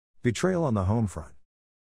Betrayal on the home front.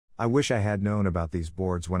 I wish I had known about these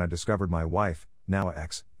boards when I discovered my wife, now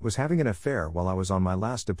ex, was having an affair while I was on my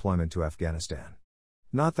last deployment to Afghanistan.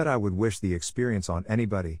 Not that I would wish the experience on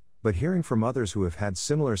anybody, but hearing from others who have had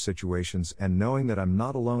similar situations and knowing that I'm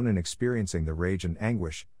not alone in experiencing the rage and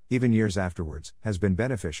anguish, even years afterwards, has been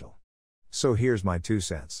beneficial. So here's my 2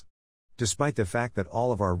 cents. Despite the fact that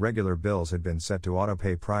all of our regular bills had been set to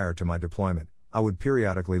autopay prior to my deployment, I would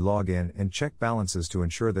periodically log in and check balances to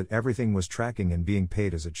ensure that everything was tracking and being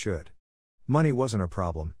paid as it should. Money wasn't a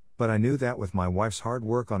problem, but I knew that with my wife's hard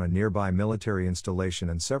work on a nearby military installation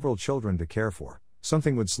and several children to care for,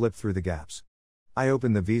 something would slip through the gaps. I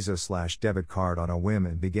opened the Visa/debit card on a whim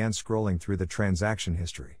and began scrolling through the transaction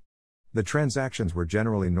history. The transactions were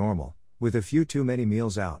generally normal, with a few too many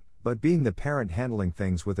meals out, but being the parent handling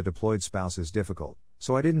things with a deployed spouse is difficult,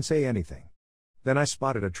 so I didn't say anything. Then I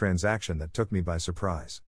spotted a transaction that took me by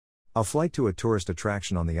surprise. A flight to a tourist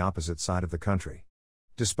attraction on the opposite side of the country.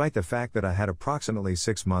 Despite the fact that I had approximately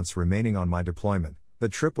 6 months remaining on my deployment, the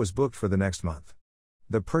trip was booked for the next month.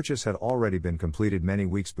 The purchase had already been completed many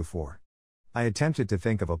weeks before. I attempted to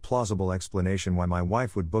think of a plausible explanation why my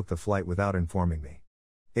wife would book the flight without informing me.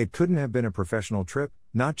 It couldn't have been a professional trip,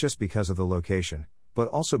 not just because of the location, but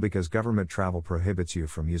also because government travel prohibits you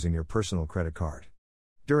from using your personal credit card.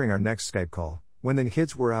 During our next Skype call, when the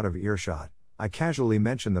kids were out of earshot, I casually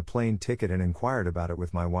mentioned the plane ticket and inquired about it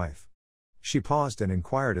with my wife. She paused and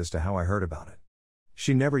inquired as to how I heard about it.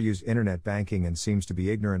 She never used internet banking and seems to be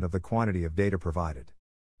ignorant of the quantity of data provided.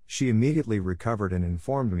 She immediately recovered and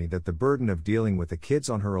informed me that the burden of dealing with the kids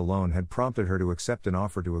on her alone had prompted her to accept an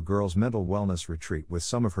offer to a girls' mental wellness retreat with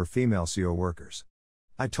some of her female CO workers.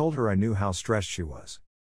 I told her I knew how stressed she was.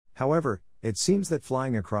 However, it seems that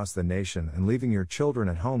flying across the nation and leaving your children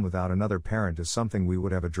at home without another parent is something we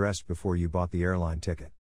would have addressed before you bought the airline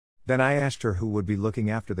ticket. Then I asked her who would be looking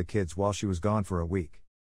after the kids while she was gone for a week.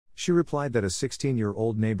 She replied that a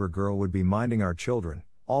 16-year-old neighbor girl would be minding our children,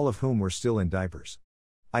 all of whom were still in diapers.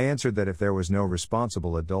 I answered that if there was no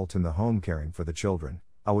responsible adult in the home caring for the children,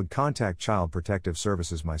 I would contact Child Protective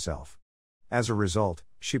Services myself. As a result,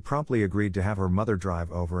 she promptly agreed to have her mother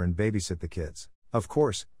drive over and babysit the kids. Of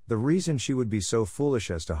course, the reason she would be so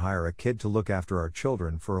foolish as to hire a kid to look after our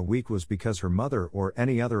children for a week was because her mother or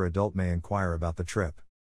any other adult may inquire about the trip.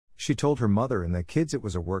 She told her mother and the kids it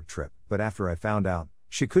was a work trip, but after I found out,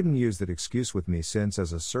 she couldn't use that excuse with me since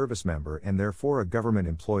as a service member and therefore a government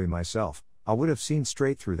employee myself, I would have seen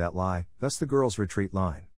straight through that lie, thus the girls' retreat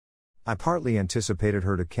line. I partly anticipated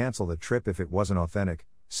her to cancel the trip if it wasn't authentic,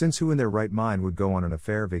 since who in their right mind would go on an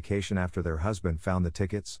affair vacation after their husband found the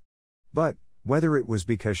tickets? But, whether it was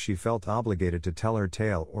because she felt obligated to tell her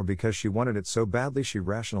tale or because she wanted it so badly she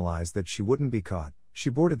rationalized that she wouldn't be caught,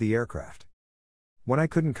 she boarded the aircraft. When I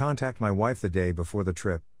couldn't contact my wife the day before the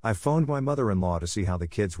trip, I phoned my mother-in-law to see how the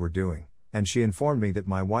kids were doing, and she informed me that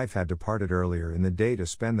my wife had departed earlier in the day to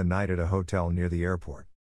spend the night at a hotel near the airport.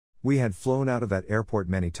 We had flown out of that airport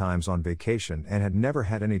many times on vacation and had never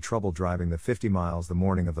had any trouble driving the 50 miles the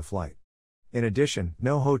morning of the flight. In addition,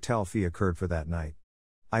 no hotel fee occurred for that night.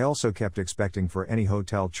 I also kept expecting for any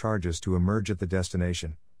hotel charges to emerge at the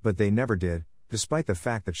destination, but they never did, despite the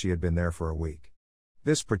fact that she had been there for a week.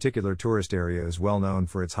 This particular tourist area is well known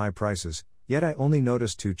for its high prices, yet I only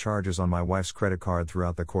noticed 2 charges on my wife's credit card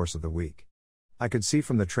throughout the course of the week. I could see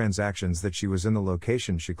from the transactions that she was in the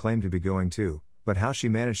location she claimed to be going to, but how she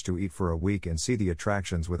managed to eat for a week and see the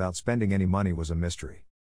attractions without spending any money was a mystery.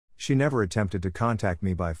 She never attempted to contact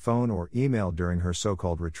me by phone or email during her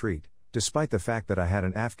so-called retreat, despite the fact that I had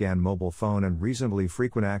an Afghan mobile phone and reasonably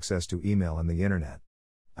frequent access to email and the internet.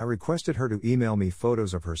 I requested her to email me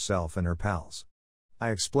photos of herself and her pals. I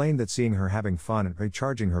explained that seeing her having fun and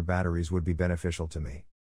recharging her batteries would be beneficial to me.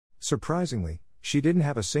 Surprisingly, she didn't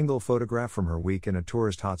have a single photograph from her week in a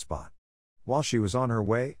tourist hotspot. While she was on her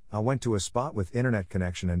way, I went to a spot with internet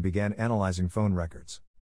connection and began analyzing phone records.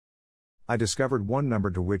 I discovered one number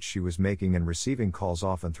to which she was making and receiving calls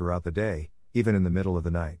often throughout the day, even in the middle of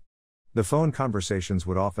the night. The phone conversations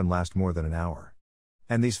would often last more than an hour.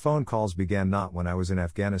 And these phone calls began not when I was in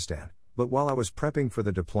Afghanistan, but while I was prepping for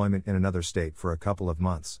the deployment in another state for a couple of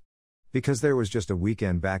months. Because there was just a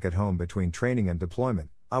weekend back at home between training and deployment,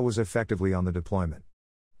 I was effectively on the deployment.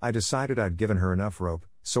 I decided I'd given her enough rope,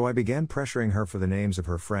 so I began pressuring her for the names of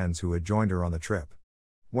her friends who had joined her on the trip.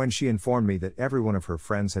 When she informed me that every one of her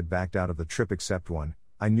friends had backed out of the trip except one,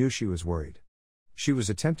 I knew she was worried. She was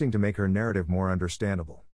attempting to make her narrative more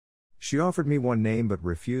understandable. She offered me one name but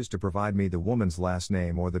refused to provide me the woman's last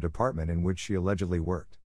name or the department in which she allegedly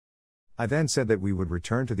worked. I then said that we would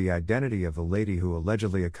return to the identity of the lady who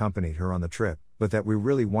allegedly accompanied her on the trip, but that we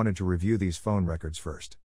really wanted to review these phone records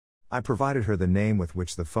first. I provided her the name with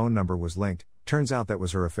which the phone number was linked. Turns out that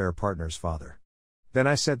was her affair partner's father. Then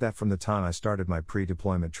I said that from the time I started my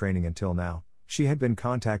pre-deployment training until now, she had been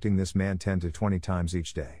contacting this man 10 to 20 times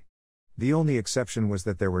each day. The only exception was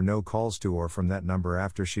that there were no calls to or from that number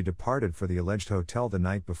after she departed for the alleged hotel the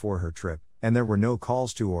night before her trip, and there were no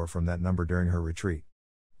calls to or from that number during her retreat.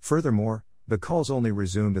 Furthermore, the calls only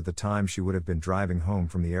resumed at the time she would have been driving home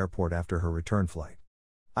from the airport after her return flight.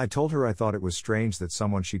 I told her I thought it was strange that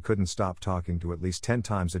someone she couldn't stop talking to at least 10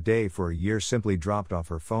 times a day for a year simply dropped off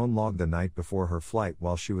her phone log the night before her flight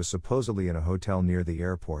while she was supposedly in a hotel near the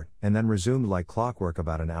airport, and then resumed like clockwork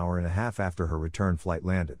about an hour and a half after her return flight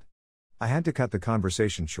landed. I had to cut the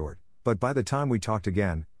conversation short, but by the time we talked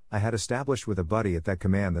again, I had established with a buddy at that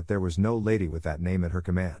command that there was no lady with that name at her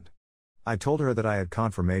command. I told her that I had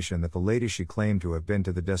confirmation that the lady she claimed to have been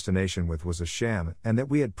to the destination with was a sham, and that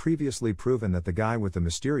we had previously proven that the guy with the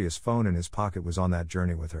mysterious phone in his pocket was on that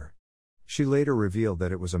journey with her. She later revealed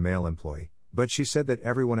that it was a male employee, but she said that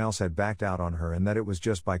everyone else had backed out on her and that it was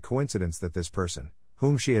just by coincidence that this person,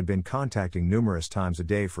 whom she had been contacting numerous times a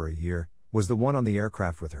day for a year, was the one on the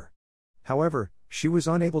aircraft with her. However, she was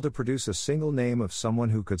unable to produce a single name of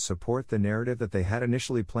someone who could support the narrative that they had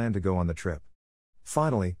initially planned to go on the trip.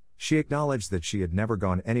 Finally, she acknowledged that she had never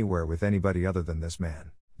gone anywhere with anybody other than this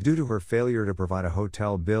man, due to her failure to provide a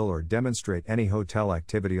hotel bill or demonstrate any hotel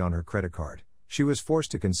activity on her credit card. She was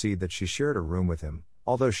forced to concede that she shared a room with him,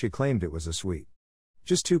 although she claimed it was a suite.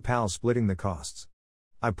 Just two pals splitting the costs.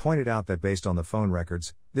 I pointed out that based on the phone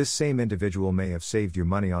records, this same individual may have saved you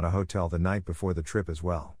money on a hotel the night before the trip as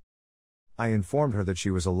well. I informed her that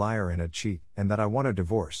she was a liar and a cheat, and that I want a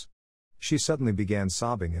divorce. She suddenly began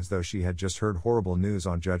sobbing as though she had just heard horrible news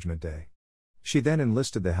on Judgment Day. She then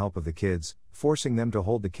enlisted the help of the kids, forcing them to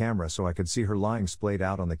hold the camera so I could see her lying splayed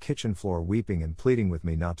out on the kitchen floor weeping and pleading with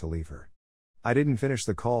me not to leave her. I didn't finish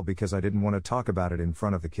the call because I didn't want to talk about it in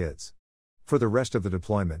front of the kids. For the rest of the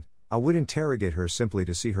deployment, I would interrogate her simply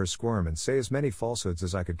to see her squirm and say as many falsehoods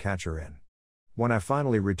as I could catch her in. When I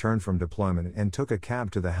finally returned from deployment and took a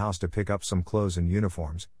cab to the house to pick up some clothes and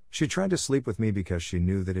uniforms, she tried to sleep with me because she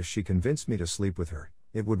knew that if she convinced me to sleep with her,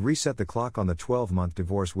 it would reset the clock on the 12-month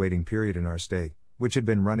divorce waiting period in our state, which had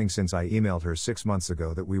been running since I emailed her 6 months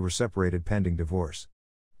ago that we were separated pending divorce.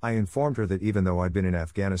 I informed her that even though I'd been in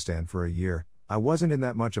Afghanistan for a year, I wasn't in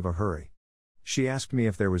that much of a hurry. She asked me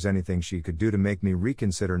if there was anything she could do to make me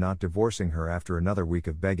reconsider not divorcing her after another week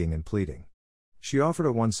of begging and pleading. She offered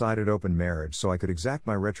a one-sided open marriage so I could exact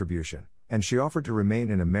my retribution, and she offered to remain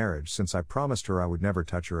in a marriage since I promised her I would never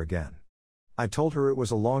touch her again. I told her it was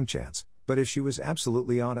a long chance, but if she was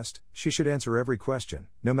absolutely honest, she should answer every question,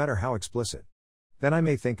 no matter how explicit. Then I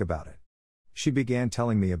may think about it. She began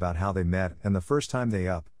telling me about how they met and the first time they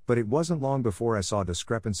up, but it wasn't long before I saw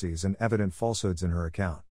discrepancies and evident falsehoods in her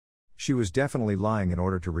account. She was definitely lying in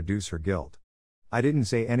order to reduce her guilt. I didn't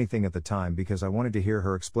say anything at the time because I wanted to hear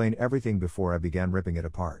her explain everything before I began ripping it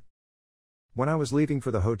apart. When I was leaving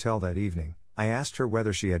for the hotel that evening, I asked her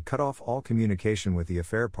whether she had cut off all communication with the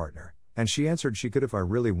affair partner, and she answered she could if I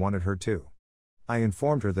really wanted her to. I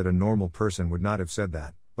informed her that a normal person would not have said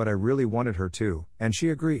that, but I really wanted her to, and she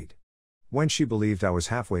agreed. When she believed I was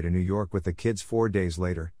halfway to New York with the kids 4 days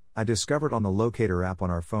later, I discovered on the locator app on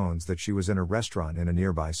our phones that she was in a restaurant in a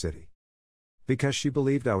nearby city. Because she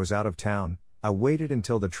believed I was out of town, I waited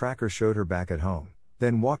until the tracker showed her back at home,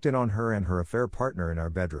 then walked in on her and her affair partner in our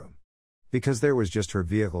bedroom. Because there was just her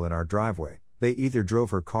vehicle in our driveway, they either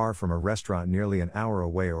drove her car from a restaurant nearly an hour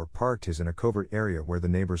away or parked his in a covert area where the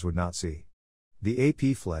neighbors would not see. The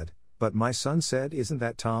AP fled, but my son said, "Isn't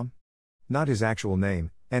that Tom?" Not his actual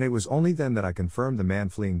name, and it was only then that I confirmed the man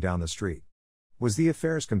fleeing down the street was the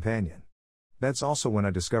affair's companion. That's also when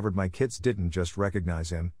I discovered my kids didn't just recognize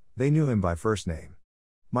him, they knew him by first name.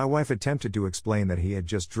 My wife attempted to explain that he had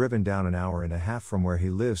just driven down an hour and a half from where he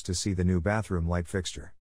lives to see the new bathroom light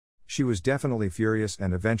fixture. She was definitely furious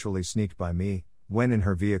and eventually sneaked by me, went in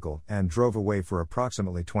her vehicle, and drove away for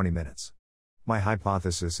approximately 20 minutes. My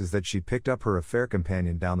hypothesis is that she picked up her affair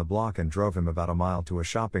companion down the block and drove him about a mile to a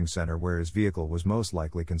shopping center where his vehicle was most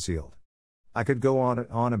likely concealed. I could go on and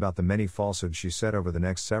on about the many falsehoods she said over the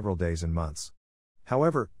next several days and months.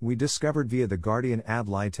 However, we discovered via the Guardian ad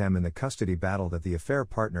litem in the custody battle that the affair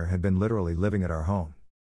partner had been literally living at our home.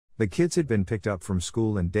 The kids had been picked up from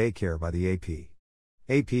school and daycare by the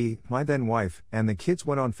AP, my then wife, and the kids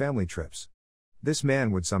went on family trips. This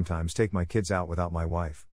man would sometimes take my kids out without my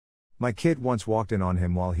wife. My kid once walked in on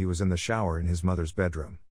him while he was in the shower in his mother's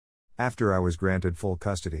bedroom. After I was granted full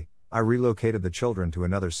custody, I relocated the children to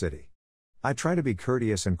another city. I try to be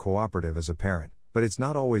courteous and cooperative as a parent, but it's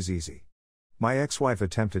not always easy. My ex-wife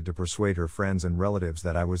attempted to persuade her friends and relatives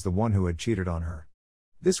that I was the one who had cheated on her.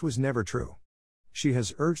 This was never true. She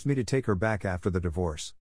has urged me to take her back after the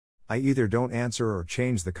divorce. I either don't answer or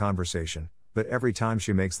change the conversation, but every time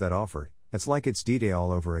she makes that offer, it's like it's D-Day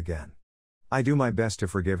all over again. I do my best to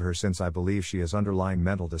forgive her since I believe she has underlying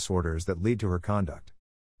mental disorders that lead to her conduct.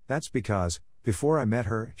 That's because, before I met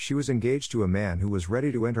her, she was engaged to a man who was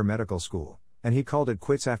ready to enter medical school, and he called it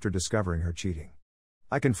quits after discovering her cheating.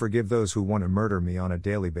 I can forgive those who want to murder me on a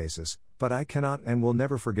daily basis, but I cannot and will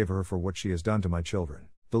never forgive her for what she has done to my children.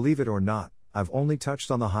 Believe it or not, I've only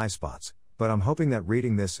touched on the high spots, but I'm hoping that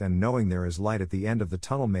reading this and knowing there is light at the end of the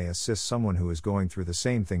tunnel may assist someone who is going through the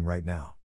same thing right now.